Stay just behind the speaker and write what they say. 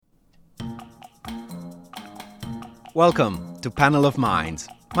Welcome to Panel of Minds.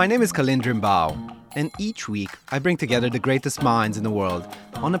 My name is Kalindrim Bao, and each week I bring together the greatest minds in the world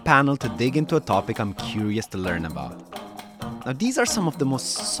on a panel to dig into a topic I'm curious to learn about. Now, these are some of the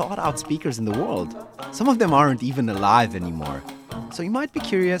most sought-out speakers in the world. Some of them aren't even alive anymore. So you might be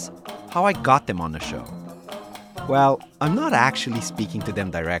curious how I got them on the show. Well, I'm not actually speaking to them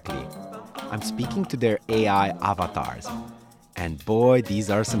directly. I'm speaking to their AI avatars. And boy, these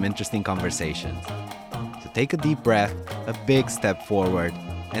are some interesting conversations. So take a deep breath, a big step forward,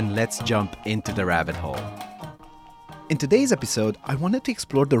 and let's jump into the rabbit hole. In today's episode, I wanted to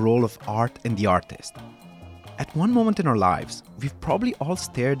explore the role of art and the artist. At one moment in our lives, we've probably all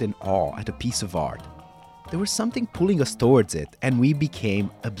stared in awe at a piece of art. There was something pulling us towards it, and we became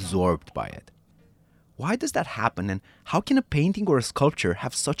absorbed by it. Why does that happen, and how can a painting or a sculpture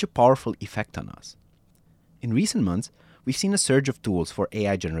have such a powerful effect on us? In recent months, we've seen a surge of tools for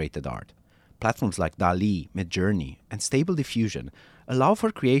AI-generated art. Platforms like DALL-E, Midjourney, and Stable Diffusion allow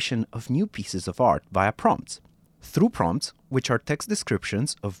for creation of new pieces of art via prompts. Through prompts, which are text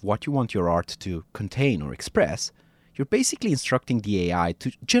descriptions of what you want your art to contain or express, you're basically instructing the AI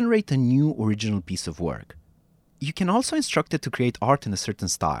to generate a new original piece of work. You can also instruct it to create art in a certain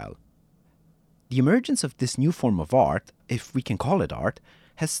style. The emergence of this new form of art, if we can call it art,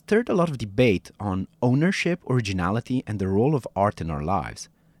 has stirred a lot of debate on ownership, originality, and the role of art in our lives.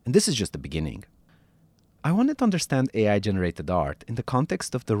 And this is just the beginning. I wanted to understand AI-generated art in the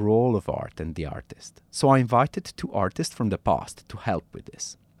context of the role of art and the artist. So I invited two artists from the past to help with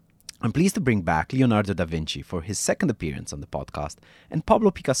this. I'm pleased to bring back Leonardo da Vinci for his second appearance on the podcast, and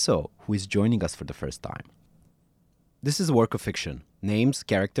Pablo Picasso, who is joining us for the first time. This is a work of fiction. Names,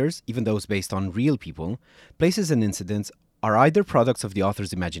 characters, even those based on real people, places and incidents are either products of the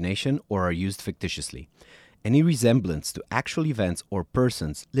author's imagination or are used fictitiously. Any resemblance to actual events or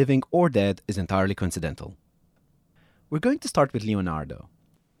persons, living or dead, is entirely coincidental. We're going to start with Leonardo.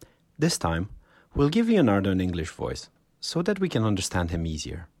 This time, we'll give Leonardo an English voice so that we can understand him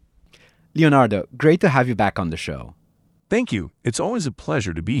easier. Leonardo, great to have you back on the show. Thank you. It's always a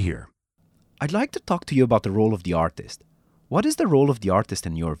pleasure to be here. I'd like to talk to you about the role of the artist. What is the role of the artist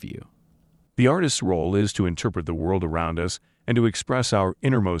in your view? The artist's role is to interpret the world around us and to express our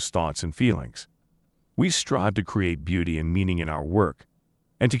innermost thoughts and feelings. We strive to create beauty and meaning in our work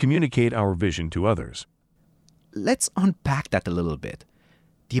and to communicate our vision to others. Let's unpack that a little bit.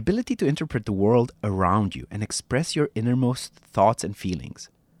 The ability to interpret the world around you and express your innermost thoughts and feelings.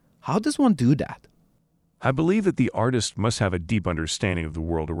 How does one do that? I believe that the artist must have a deep understanding of the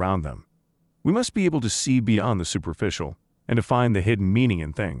world around them. We must be able to see beyond the superficial and to find the hidden meaning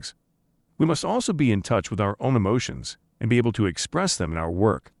in things. We must also be in touch with our own emotions and be able to express them in our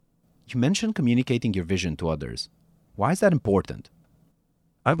work. You mentioned communicating your vision to others. Why is that important?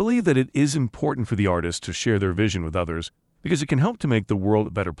 I believe that it is important for the artist to share their vision with others because it can help to make the world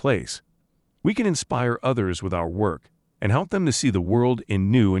a better place. We can inspire others with our work and help them to see the world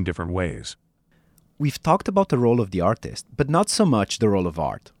in new and different ways. We've talked about the role of the artist, but not so much the role of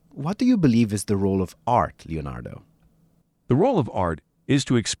art. What do you believe is the role of art, Leonardo? The role of art is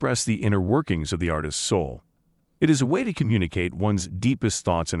to express the inner workings of the artist's soul. It is a way to communicate one's deepest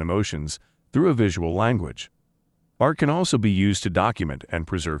thoughts and emotions through a visual language. Art can also be used to document and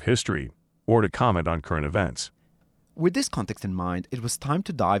preserve history or to comment on current events. With this context in mind, it was time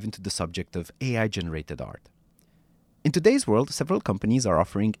to dive into the subject of AI-generated art. In today's world, several companies are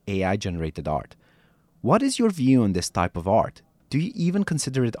offering AI-generated art. What is your view on this type of art? Do you even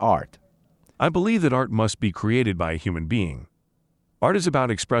consider it art? I believe that art must be created by a human being. Art is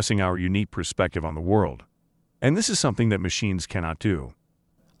about expressing our unique perspective on the world, and this is something that machines cannot do.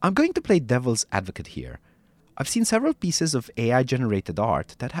 I'm going to play devil's advocate here. I've seen several pieces of AI-generated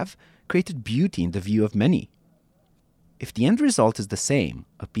art that have created beauty in the view of many. If the end result is the same,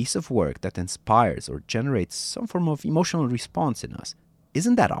 a piece of work that inspires or generates some form of emotional response in us,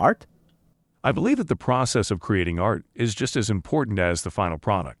 isn't that art? I believe that the process of creating art is just as important as the final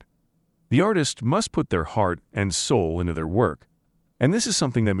product. The artist must put their heart and soul into their work, and this is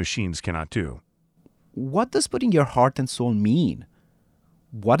something that machines cannot do. What does putting your heart and soul mean?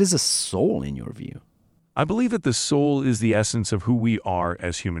 What is a soul in your view? I believe that the soul is the essence of who we are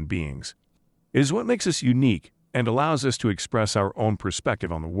as human beings. It is what makes us unique and allows us to express our own perspective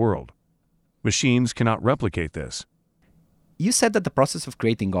on the world. Machines cannot replicate this. You said that the process of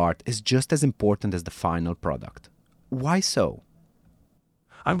creating art is just as important as the final product. Why so?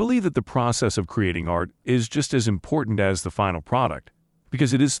 I believe that the process of creating art is just as important as the final product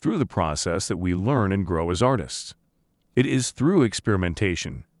because it is through the process that we learn and grow as artists. It is through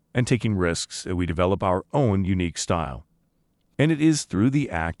experimentation and taking risks that we develop our own unique style. And it is through the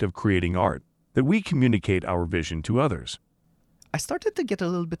act of creating art that we communicate our vision to others. I started to get a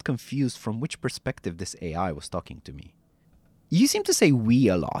little bit confused from which perspective this AI was talking to me. You seem to say we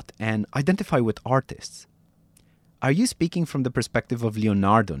a lot and identify with artists. Are you speaking from the perspective of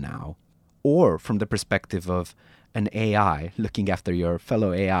Leonardo now, or from the perspective of an AI looking after your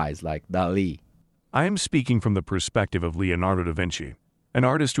fellow AIs like DALL-E? I am speaking from the perspective of Leonardo da Vinci, an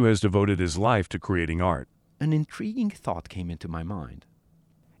artist who has devoted his life to creating art. An intriguing thought came into my mind.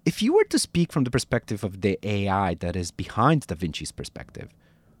 If you were to speak from the perspective of the AI that is behind Da Vinci's perspective,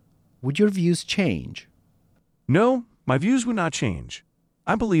 would your views change? No, my views would not change.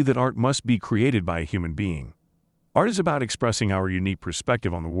 I believe that art must be created by a human being. Art is about expressing our unique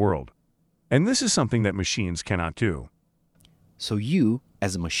perspective on the world, and this is something that machines cannot do. So you,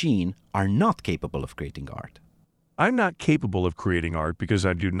 as a machine, are not capable of creating art. I'm not capable of creating art because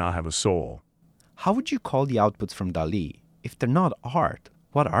I do not have a soul. How would you call the outputs from DALL-E? If they're not art,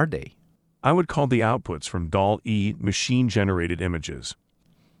 what are they? I would call the outputs from DALL-E machine-generated images.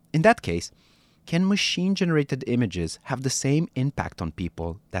 In that case, can machine-generated images have the same impact on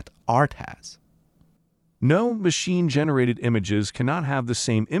people that art has? No, machine-generated images cannot have the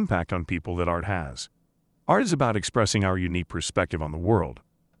same impact on people that art has. Art is about expressing our unique perspective on the world,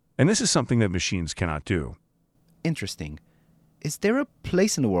 and this is something that machines cannot do. Interesting. Is there a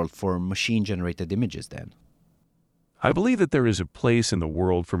place in the world for machine-generated images then? I believe that there is a place in the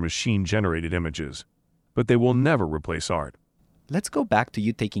world for machine-generated images, but they will never replace art. Let's go back to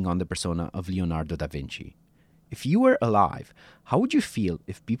you taking on the persona of Leonardo da Vinci. If you were alive, how would you feel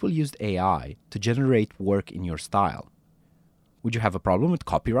if people used AI to generate work in your style? Would you have a problem with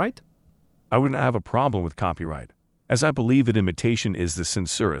copyright? I wouldn't have a problem with copyright, as I believe that imitation is the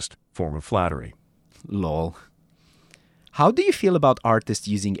sincerest form of flattery. Lol. How do you feel about artists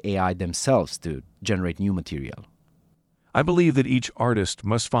using AI themselves to generate new material? I believe that each artist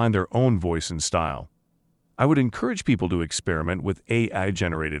must find their own voice and style. I would encourage people to experiment with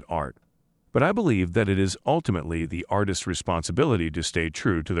AI-generated art, but I believe that it is ultimately the artist's responsibility to stay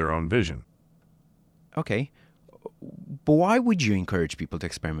true to their own vision. Okay, but why would you encourage people to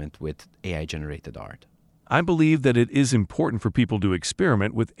experiment with AI-generated art? I believe that it is important for people to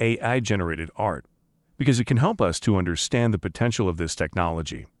experiment with AI-generated art because it can help us to understand the potential of this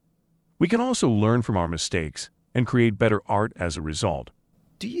technology. We can also learn from our mistakes and create better art as a result.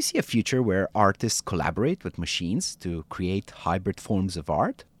 Do you see a future where artists collaborate with machines to create hybrid forms of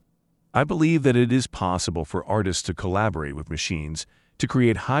art? I believe that it is possible for artists to collaborate with machines to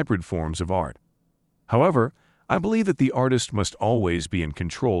create hybrid forms of art. However, I believe that the artist must always be in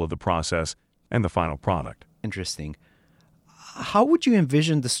control of the process and the final product. Interesting. How would you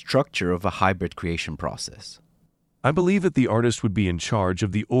envision the structure of a hybrid creation process? I believe that the artist would be in charge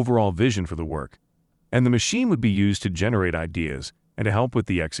of the overall vision for the work, and the machine would be used to generate ideas and to help with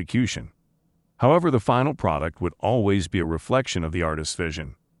the execution. However, the final product would always be a reflection of the artist's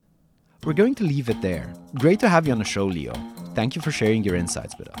vision. We're going to leave it there. Great to have you on the show, Leo. Thank you for sharing your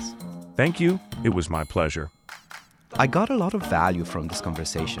insights with us. Thank you. It was my pleasure. I got a lot of value from this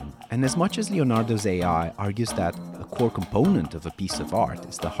conversation, and as much as Leonardo's AI argues that a core component of a piece of art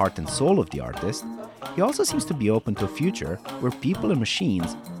is the heart and soul of the artist, he also seems to be open to a future where people and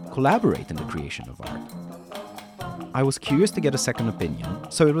machines collaborate in the creation of art. I was curious to get a second opinion,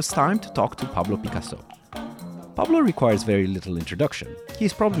 so it was time to talk to Pablo Picasso. Pablo requires very little introduction. He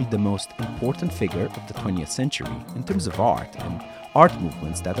is probably the most important figure of the 20th century in terms of art and art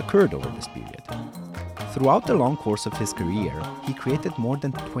movements that occurred over this period. Throughout the long course of his career, he created more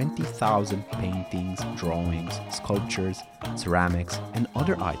than 20,000 paintings, drawings, sculptures, ceramics, and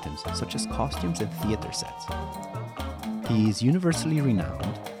other items such as costumes and theater sets. He is universally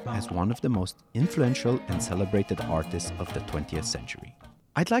renowned as one of the most influential and celebrated artists of the 20th century.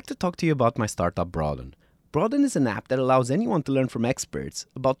 I'd like to talk to you about my startup Broaden. Broaden is an app that allows anyone to learn from experts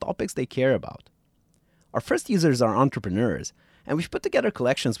about topics they care about. Our first users are entrepreneurs, and we've put together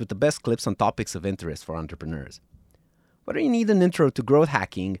collections with the best clips on topics of interest for entrepreneurs. Whether you need an intro to growth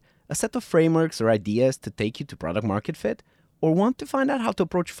hacking, a set of frameworks or ideas to take you to product market fit, or want to find out how to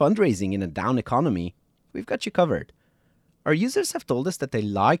approach fundraising in a down economy, we've got you covered. Our users have told us that they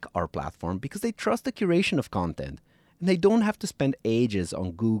like our platform because they trust the curation of content, and they don't have to spend ages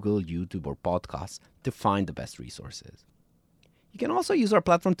on Google, YouTube, or podcasts to find the best resources. You can also use our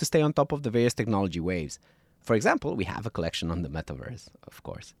platform to stay on top of the various technology waves. For example, we have a collection on the metaverse, of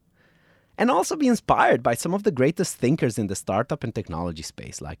course. And also be inspired by some of the greatest thinkers in the startup and technology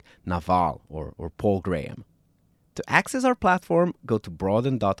space, like Naval or Paul Graham. To access our platform, go to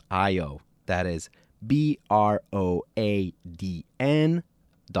broaden.io. That is BROADN.io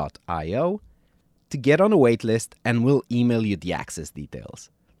to get on a waitlist, and we'll email you the access details.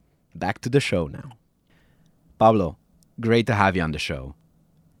 back to the show now. Pablo, great to have you on the show.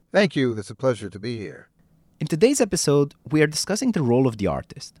 Thank you. It's a pleasure to be here. In today's episode, we are discussing the role of the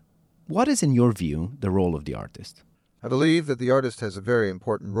artist. What is, in your view, the role of the artist? I believe that the artist has a very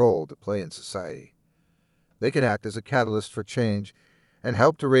important role to play in society. They can act as a catalyst for change and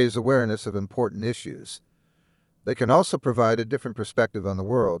help to raise awareness of important issues. They can also provide a different perspective on the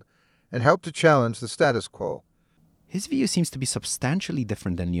world and help to challenge the status quo. His view seems to be substantially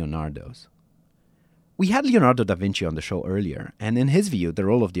different than Leonardo's. We had Leonardo da Vinci on the show earlier, and in his view, the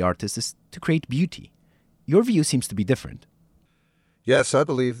role of the artist is to create beauty. Your view seems to be different. Yes, I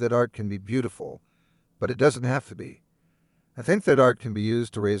believe that art can be beautiful, but it doesn't have to be. I think that art can be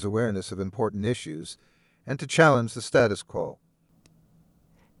used to raise awareness of important issues and to challenge the status quo.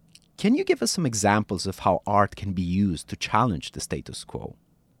 Can you give us some examples of how art can be used to challenge the status quo?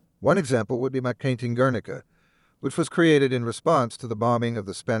 One example would be my painting Guernica, which was created in response to the bombing of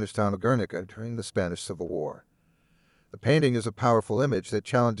the Spanish town of Guernica during the Spanish Civil War. The painting is a powerful image that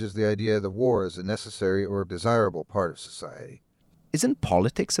challenges the idea that war is a necessary or desirable part of society. Isn't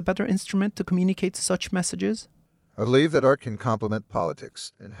politics a better instrument to communicate such messages? I believe that art can complement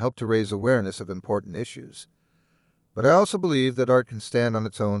politics and help to raise awareness of important issues. But I also believe that art can stand on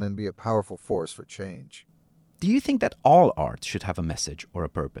its own and be a powerful force for change. Do you think that all art should have a message or a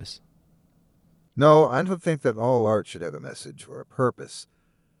purpose? No, I don't think that all art should have a message or a purpose.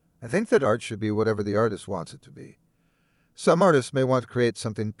 I think that art should be whatever the artist wants it to be. Some artists may want to create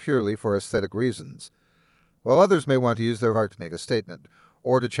something purely for aesthetic reasons, while others may want to use their art to make a statement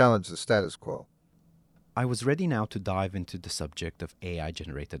or to challenge the status quo. I was ready now to dive into the subject of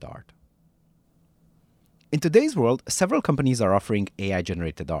AI-generated art. In today's world, several companies are offering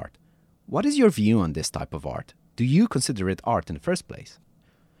AI-generated art. What is your view on this type of art? Do you consider it art in the first place?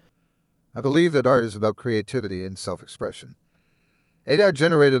 I believe that art is about creativity and self-expression.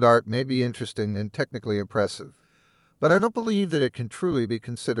 AI-generated art may be interesting and technically impressive, but I don't believe that it can truly be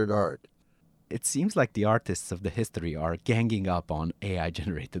considered art. It seems like the artists of the history are ganging up on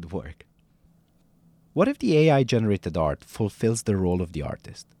AI-generated work. What if the AI-generated art fulfills the role of the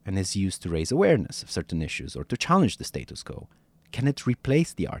artist and is used to raise awareness of certain issues or to challenge the status quo? Can it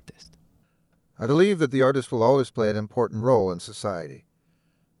replace the artist? I believe that the artist will always play an important role in society.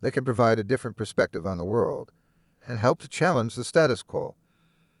 They can provide a different perspective on the world and help to challenge the status quo.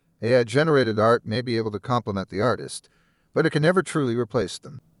 AI-generated art may be able to complement the artist, but it can never truly replace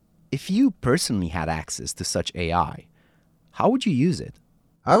them. If you personally had access to such AI, how would you use it?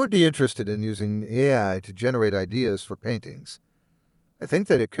 I would be interested in using AI to generate ideas for paintings. I think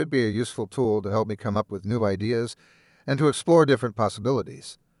that it could be a useful tool to help me come up with new ideas and to explore different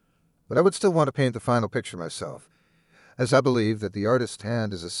possibilities. But I would still want to paint the final picture myself, as I believe that the artist's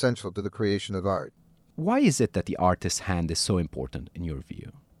hand is essential to the creation of art. Why is it that the artist's hand is so important in your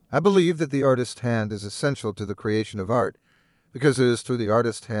view? I believe that the artist's hand is essential to the creation of art because it is through the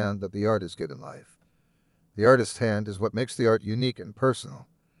artist's hand that the art is given life. The artist's hand is what makes the art unique and personal.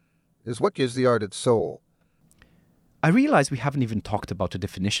 It is what gives the art its soul. I realize we haven't even talked about a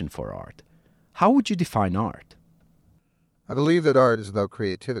definition for art. How would you define art? I believe that art is about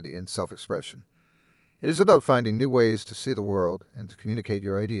creativity and self-expression. It is about finding new ways to see the world and to communicate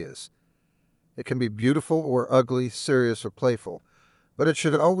your ideas. It can be beautiful or ugly, serious or playful, but it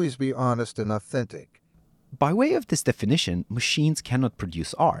should always be honest and authentic. By way of this definition, machines cannot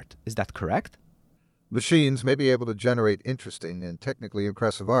produce art. Is that correct? Machines may be able to generate interesting and technically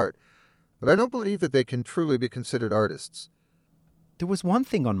impressive art, but I don't believe that they can truly be considered artists. There was one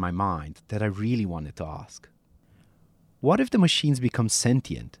thing on my mind that I really wanted to ask. What if the machines become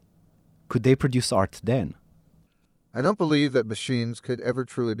sentient? Could they produce art then? I don't believe that machines could ever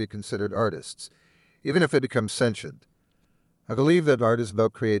truly be considered artists, even if they become sentient. I believe that art is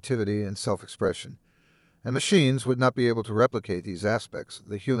about creativity and self-expression, and machines would not be able to replicate these aspects of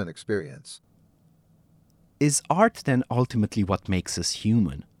the human experience. Is art then ultimately what makes us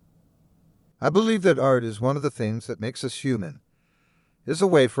human? I believe that art is one of the things that makes us human. It is a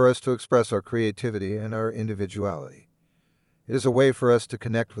way for us to express our creativity and our individuality. It is a way for us to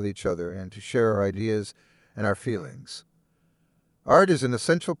connect with each other and to share our ideas and our feelings. Art is an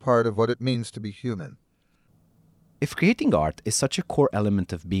essential part of what it means to be human. If creating art is such a core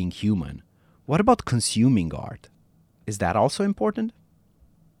element of being human, what about consuming art? Is that also important?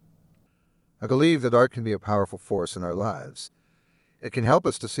 I believe that art can be a powerful force in our lives. It can help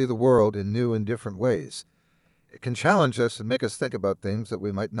us to see the world in new and different ways. It can challenge us and make us think about things that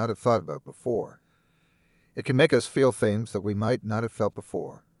we might not have thought about before. It can make us feel things that we might not have felt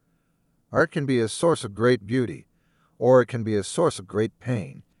before. Art can be a source of great beauty, or it can be a source of great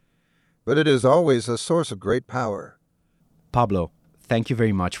pain. But it is always a source of great power. Pablo, thank you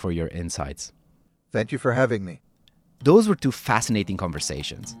very much for your insights. Thank you for having me. Those were two fascinating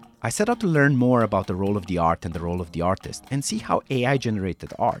conversations. I set out to learn more about the role of the art and the role of the artist and see how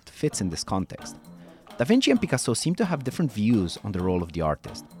AI-generated art fits in this context. Da Vinci and Picasso seem to have different views on the role of the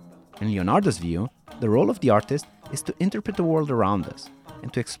artist. In Leonardo's view, the role of the artist is to interpret the world around us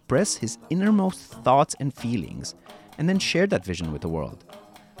and to express his innermost thoughts and feelings and then share that vision with the world.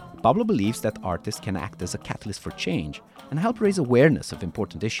 Pablo believes that artists can act as a catalyst for change and help raise awareness of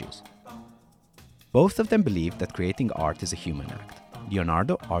important issues. Both of them believe that creating art is a human act.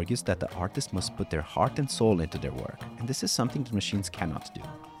 Leonardo argues that the artist must put their heart and soul into their work, and this is something that machines cannot do.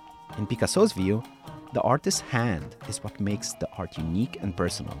 In Picasso's view, the artist's hand is what makes the art unique and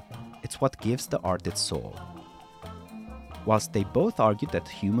personal. It's what gives the art its soul. Whilst they both argue that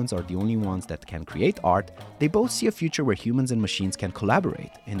humans are the only ones that can create art, they both see a future where humans and machines can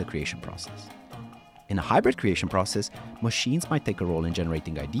collaborate in the creation process. In a hybrid creation process, machines might take a role in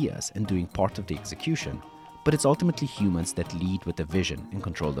generating ideas and doing part of the execution, but it's ultimately humans that lead with the vision and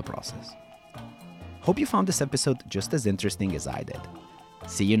control the process. Hope you found this episode just as interesting as I did.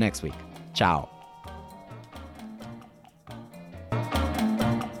 See you next week. Ciao.